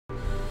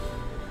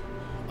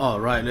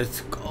Alright,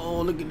 let's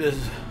go. Look at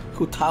this.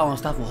 Hu Tao and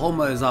stuff for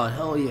Homa is out.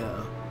 Hell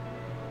yeah.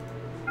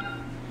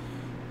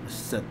 Let's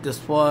set this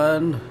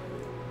one.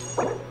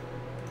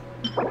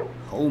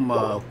 Homa,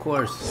 of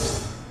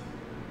course.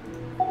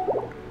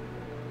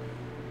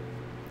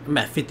 I'm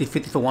at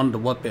 50-50 for one of the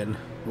weapon.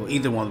 Well,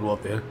 either one of the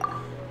weapon.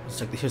 Let's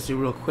check the history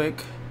real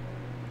quick.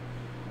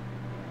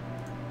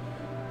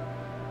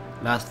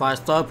 Last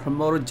 5-star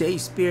promoter J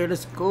Spear.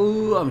 Let's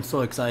go. I'm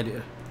so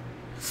excited.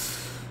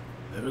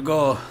 There we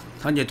go.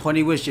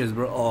 120 wishes,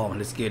 bro. Oh,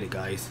 let's get it,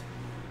 guys.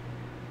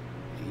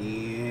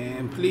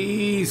 And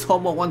please,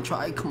 Homa, one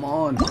try. Come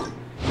on.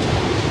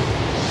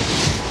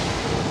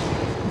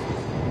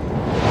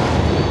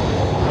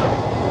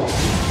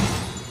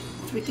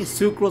 Freaking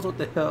sucrose, what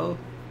the hell?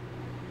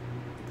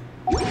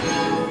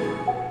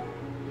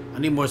 I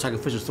need more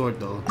sacrificial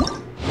sword though. That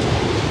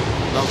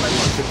was like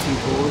what, 15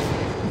 pulls?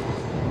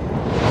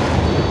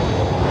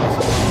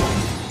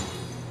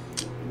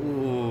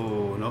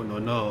 Ooh,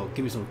 no.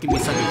 Give me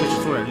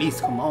sacrificial sword at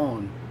least, come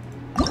on.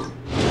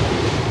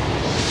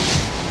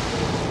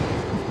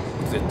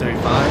 Is it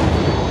 35?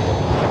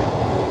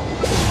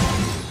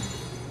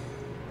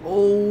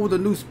 Oh, the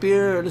new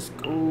spear, let's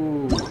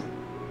go.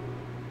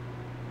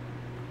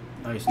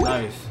 Nice.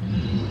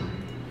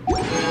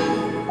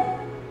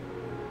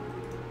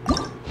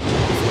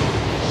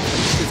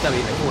 It's gotta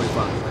be like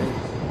 45, right?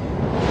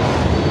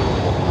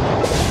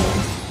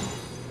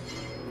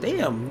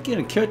 Damn,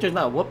 getting characters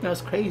not whooping,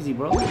 that's crazy,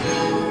 bro.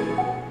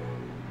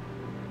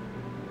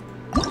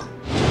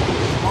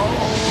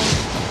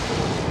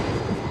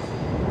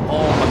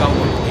 Oh my god,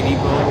 180,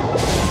 bro.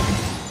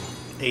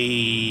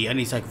 Hey, I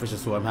need sacrificial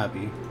sword, I'm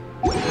happy.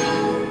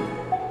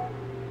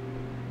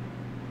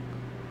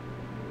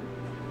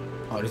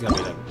 Oh, this gotta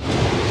be like...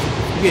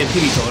 We getting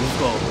pity though, let's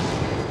go.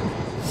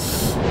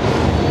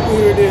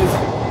 Here it is.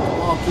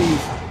 Come on,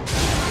 please.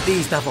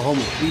 Please, stop for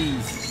Homa,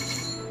 please.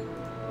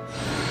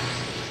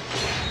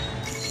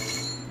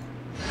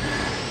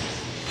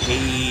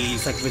 Hey,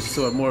 sacrificial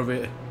sword, more of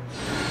it.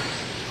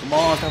 Come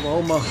on, stop for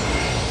Homa.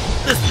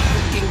 Let's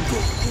fucking go.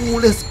 Ooh,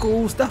 let's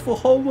go. Stop for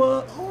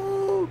Homa.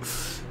 Oh,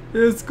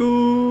 let's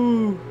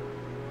go.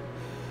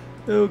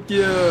 Hell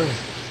yeah.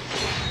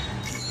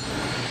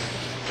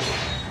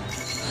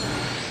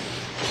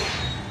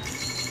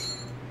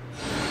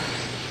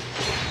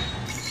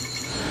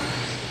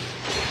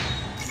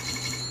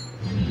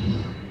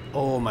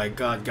 Oh my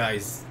god,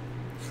 guys.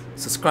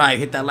 Subscribe,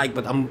 hit that like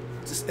button.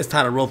 It's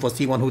time to roll for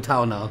C1 Hu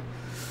Tao now.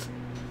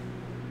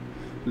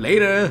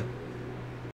 Later.